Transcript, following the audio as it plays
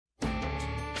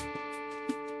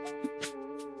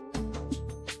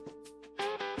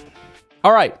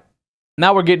All right.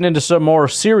 Now we're getting into some more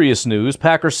serious news.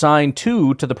 Packers signed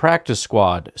 2 to the practice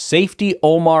squad. Safety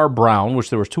Omar Brown, which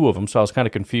there was 2 of them, so I was kind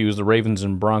of confused. The Ravens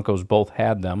and Broncos both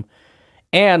had them.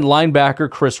 And linebacker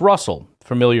Chris Russell,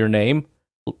 familiar name,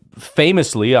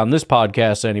 famously on this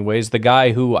podcast anyways, the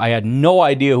guy who I had no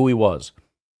idea who he was.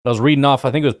 I was reading off,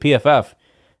 I think it was PFF,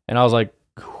 and I was like,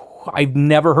 I've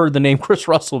never heard the name Chris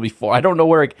Russell before. I don't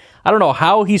know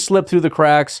how he slipped through the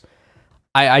cracks.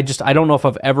 I don't know if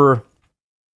I've ever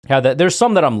had that. There's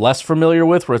some that I'm less familiar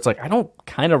with where it's like, I don't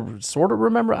kind of sort of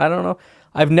remember. I don't know.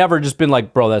 I've never just been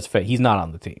like, bro, that's fake. He's not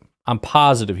on the team. I'm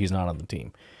positive he's not on the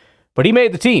team. But he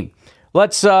made the team.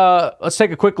 Let's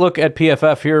take a quick look at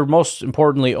PFF here. Most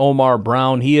importantly, Omar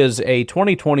Brown. He is a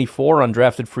 2024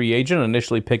 undrafted free agent,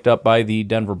 initially picked up by the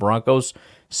Denver Broncos.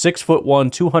 6'1",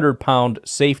 200-pound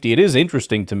safety. It is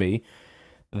interesting to me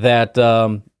that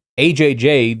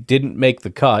AJJ didn't make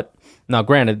the cut. Now,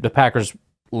 granted, the Packers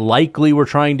likely were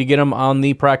trying to get him on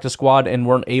the practice squad and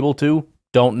weren't able to.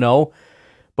 Don't know.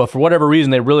 But for whatever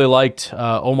reason, they really liked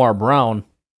Omar Brown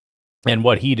and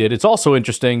what he did. It's also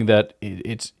interesting that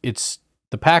it's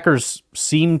the Packers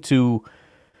seem to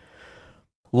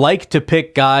like to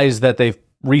pick guys that they've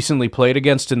recently played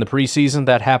against in the preseason.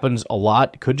 That happens a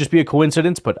lot. Could just be a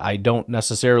coincidence, but I don't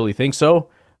necessarily think so.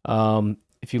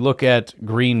 If you look at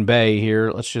Green Bay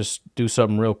here, let's just do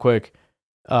something real quick.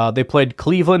 They played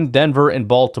Cleveland, Denver, and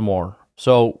Baltimore.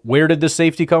 So where did the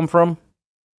safety come from?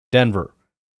 Denver.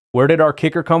 Where did our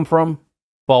kicker come from?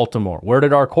 Baltimore. Where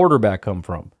did our quarterback come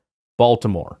from?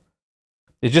 Baltimore.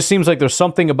 It just seems like there's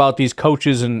something about these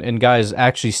coaches and guys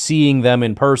actually seeing them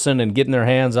in person and getting their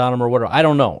hands on them or whatever. I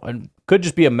don't know. It could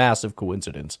just be a massive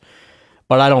coincidence.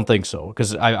 But I don't think so,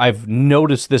 because I've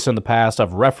noticed this in the past.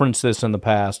 I've referenced this in the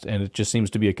past, and it just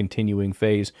seems to be a continuing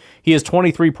phase. He is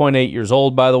 23.8 years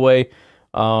old, by the way.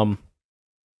 In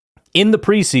the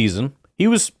preseason, he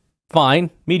was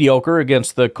fine, mediocre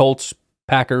against the Colts,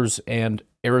 Packers, and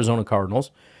Arizona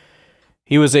Cardinals.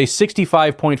 He was a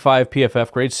 65.5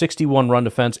 PFF grade, 61 run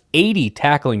defense, 80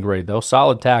 tackling grade, though,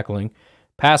 solid tackling.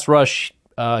 Pass rush,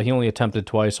 he only attempted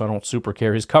twice, so I don't super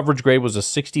care. His coverage grade was a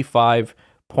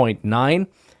 65.9.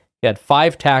 He had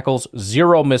 5 tackles,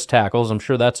 0 missed tackles. I'm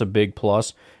sure that's a big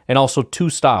plus. And also 2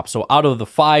 stops. So out of the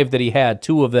 5 that he had,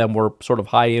 2 of them were sort of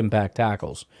high-impact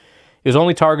tackles. He was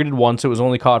only targeted once. It was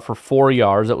only caught for 4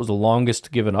 yards. That was the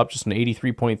longest given up, just an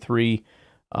 83.3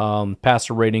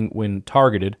 passer rating when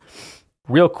targeted.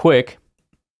 Real quick,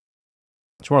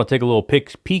 just want to take a little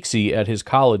peek-see at his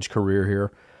college career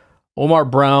here. Omar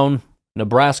Brown,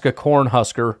 Nebraska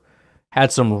Cornhusker,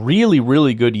 had some really,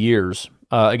 really good years.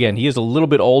 Again, he is a little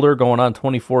bit older, going on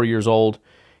 24 years old.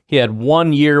 He had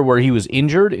 1 year where he was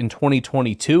injured in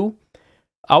 2022.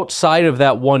 Outside of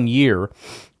that 1 year,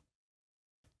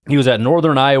 he was at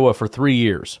Northern Iowa for 3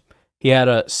 years. He had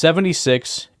a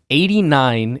 76,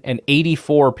 89, and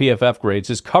 84 PFF grades.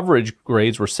 His coverage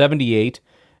grades were 78,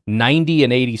 90,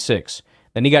 and 86.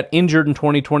 Then he got injured in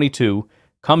 2022,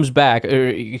 comes back,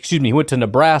 he went to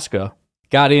Nebraska,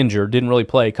 got injured, didn't really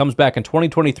play, comes back in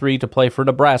 2023 to play for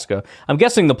Nebraska. I'm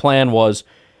guessing the plan was,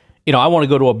 I want to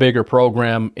go to a bigger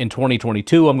program in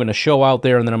 2022. I'm going to show out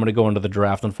there, and then I'm going to go into the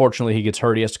draft. Unfortunately, he gets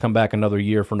hurt. He has to come back another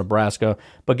year for Nebraska.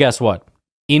 But guess what?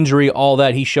 Injury, all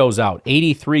that, he shows out.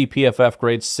 83 PFF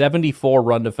grade, 74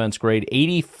 run defense grade,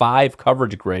 85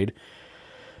 coverage grade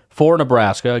for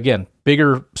Nebraska. Again,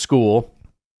 bigger school.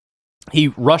 He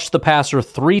rushed the passer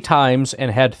 3 times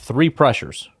and had 3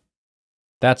 pressures.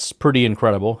 That's pretty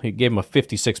incredible. He gave him a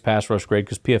 56 pass rush grade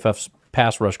because PFF's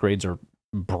pass rush grades are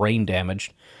brain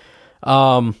damaged.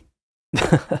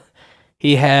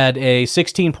 He had a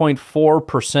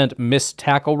 16.4% missed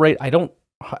tackle rate.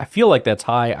 I feel like that's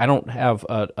high. I don't have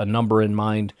a number in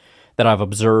mind that I've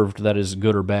observed that is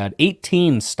good or bad.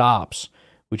 18 stops,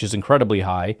 which is incredibly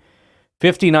high.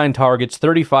 59 targets,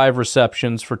 35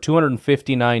 receptions for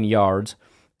 259 yards,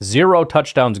 0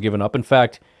 touchdowns given up. In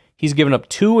fact, he's given up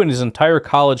 2 in his entire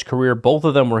college career. Both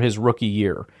of them were his rookie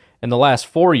year. In the last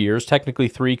 4 years, technically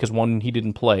 3 because 1 he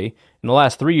didn't play. In the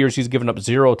last 3 years, he's given up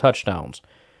 0 touchdowns.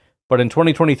 But in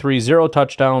 2023, 0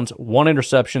 touchdowns, 1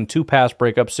 interception, 2 pass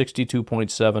breakups,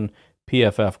 62.7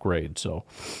 PFF grade. So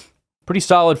pretty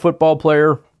solid football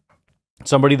player.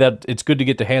 Somebody that it's good to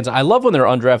get to hands. I love when they're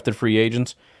undrafted free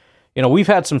agents. We've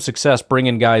had some success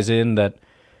bringing guys in that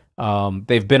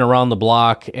they've been around the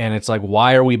block, and it's like,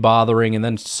 why are we bothering? And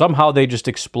then somehow they just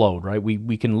explode, right?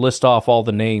 We can list off all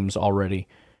the names already.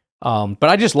 But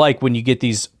I just like when you get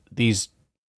these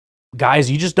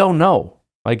guys you just don't know.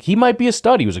 Like, he might be a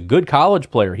stud. He was a good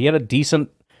college player. He had a decent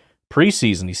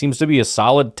preseason. He seems to be a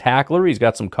solid tackler. He's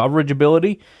got some coverage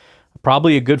ability.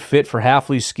 Probably a good fit for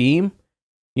Hafley's scheme.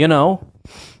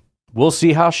 we'll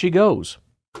see how she goes.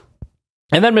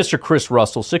 And then Mr. Chris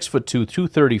Russell, 6'2",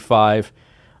 235,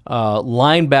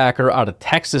 linebacker out of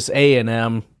Texas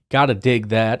A&M. Got to dig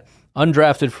that.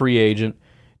 Undrafted free agent.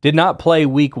 Did not play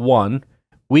week 1.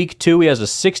 Week 2, he has a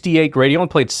 68 grade. He only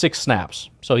played 6 snaps,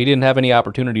 so he didn't have any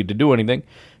opportunity to do anything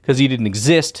because he didn't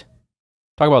exist.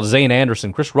 Talk about Zane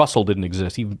Anderson. Chris Russell didn't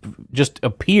exist. He just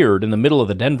appeared in the middle of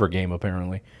the Denver game,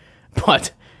 apparently.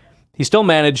 But he still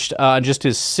managed just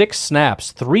his 6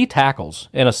 snaps, 3 tackles,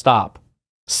 and a stop.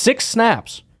 6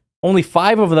 snaps. Only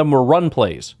 5 of them were run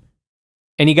plays.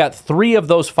 And he got 3 of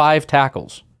those 5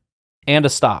 tackles and a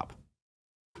stop.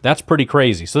 That's pretty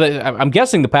crazy. So I'm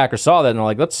guessing the Packers saw that and they're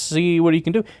like, let's see what he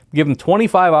can do. Give him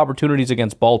 25 opportunities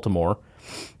against Baltimore,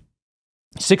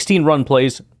 16 run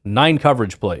plays, 9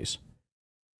 coverage plays.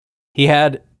 He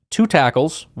had 2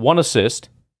 tackles, 1 assist.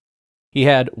 He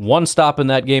had 1 stop in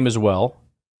that game as well.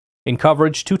 In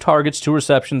coverage, 2 targets, 2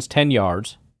 receptions, 10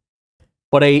 yards.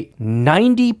 But a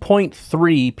 90.3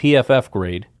 PFF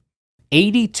grade,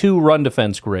 82 run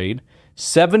defense grade,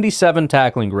 77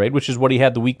 tackling grade, which is what he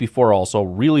had the week before also,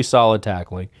 really solid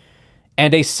tackling,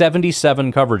 and a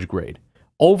 77 coverage grade.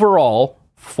 Overall,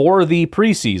 for the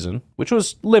preseason, which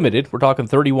was limited, we're talking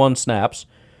 31 snaps,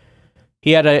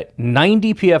 he had a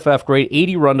 90 PFF grade,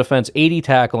 80 run defense, 80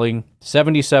 tackling,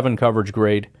 77 coverage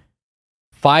grade,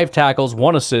 5 tackles,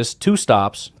 1 assist, 2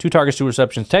 stops, 2 targets, 2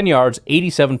 receptions, 10 yards,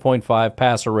 87.5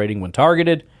 passer rating when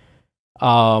targeted.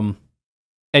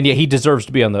 And yeah, he deserves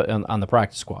to be on the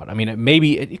practice squad. I mean,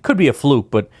 it could be a fluke,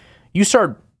 but you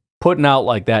start putting out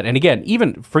like that. And again,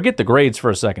 even forget the grades for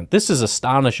a second. This is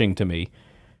astonishing to me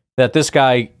that this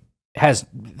guy has.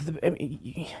 I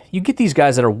mean, you get these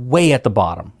guys that are way at the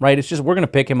bottom, right? It's just we're going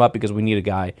to pick him up because we need a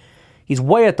guy. He's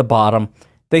way at the bottom.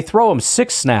 They throw him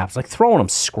 6 snaps, like throwing him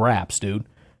scraps, dude.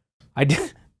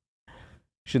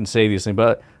 Shouldn't say these things,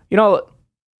 but you know,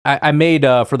 I made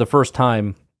for the first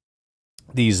time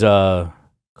these.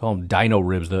 Call them dino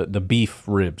ribs, the beef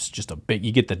ribs. Just a big,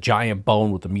 you get the giant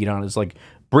bone with the meat on it. It's like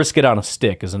brisket on a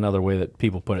stick is another way that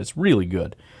people put it. It's really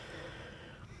good.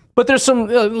 But there's some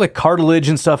like cartilage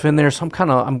and stuff in there. So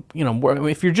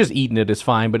if you're just eating it, it's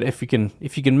fine. But if you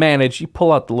can manage, you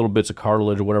pull out the little bits of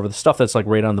cartilage or whatever, the stuff that's like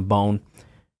right on the bone.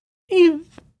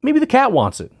 Maybe the cat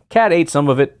wants it. Cat ate some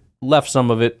of it, left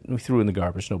some of it, and we threw it in the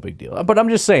garbage. No big deal. But I'm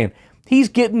just saying, he's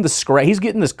getting the scrap. He's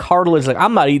getting this cartilage. Like,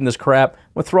 I'm not eating this crap. I'm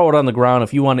going to throw it on the ground.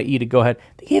 If you want to eat it, go ahead.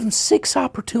 They gave him 6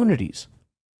 opportunities.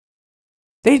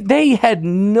 They had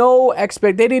no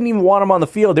expect. They didn't even want him on the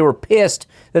field. They were pissed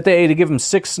that they had to give him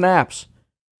 6 snaps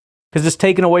because it's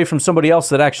taken away from somebody else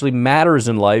that actually matters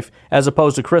in life, as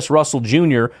opposed to Chris Russell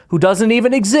Jr., who doesn't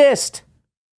even exist.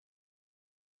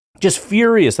 Just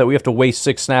furious that we have to waste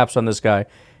 6 snaps on this guy.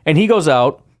 And he goes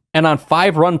out and on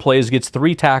 5 run plays gets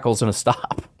 3 tackles and a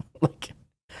stop. Like,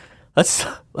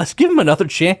 let's give him another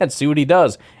chance, see what he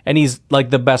does. And he's like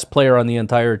the best player on the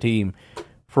entire team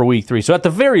for week 3. So at the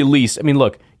very least, I mean,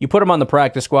 look, you put him on the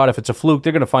practice squad. If it's a fluke,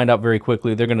 they're going to find out very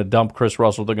quickly. They're going to dump Chris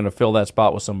Russell. They're going to fill that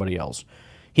spot with somebody else.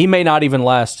 He may not even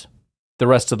last the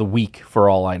rest of the week for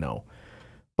all I know.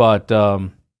 But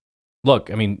look,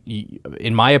 I mean,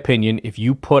 in my opinion, if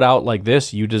you put out like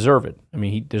this, you deserve it. I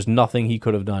mean, there's nothing he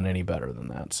could have done any better than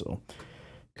that. So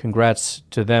congrats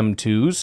to them twos.